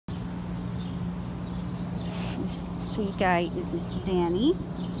This sweet guy is Mr. Danny.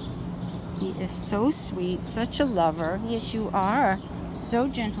 He is so sweet, such a lover. Yes, you are. So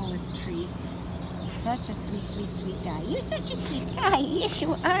gentle with treats. Such a sweet, sweet, sweet guy. You're such a sweet guy. Yes,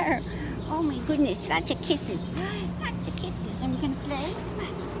 you are. Oh my goodness, lots of kisses. Lots of kisses. I'm gonna play. Come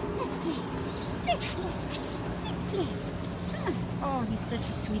on, let's play. Let's play. Let's play. Come on. Oh, he's such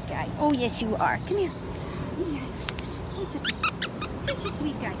a sweet guy. Oh, yes, you are. Come here. Yeah, he's such a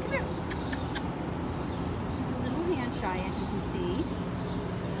sweet guy. Come here. He's a little hand shy, as you can see.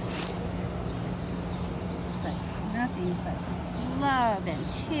 But nothing but love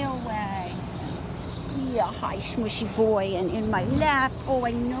and tail wags. Yeah, hi, smushy boy, and in my lap. Oh,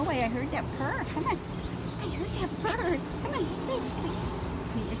 I know, I heard that purr. Come on. I heard that purr. Come on, it's very sweet.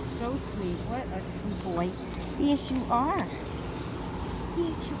 He is so sweet. What a sweet boy. Yes, you are.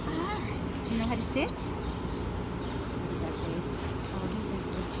 Yes, you are. Do you know how to sit? Look at that face. Oh, he is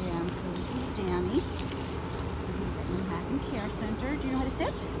a gem. So this is Danny. He's at Manhattan Care Center. Do you know how to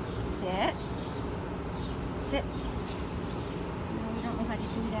sit? Sit. Sit. No, we don't know how to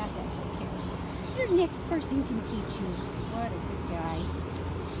do that. That's okay. Your next person can teach you. What a good guy.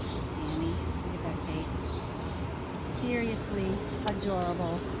 Danny, look at that face. Seriously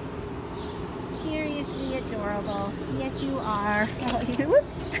adorable. Seriously adorable. Yes, you are. Oh,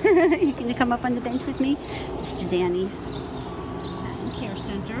 whoops. You can come up on the bench with me? Mr. Danny. Manhattan Care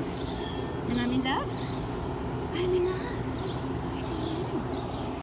Center. And I'm in love. I'm in love.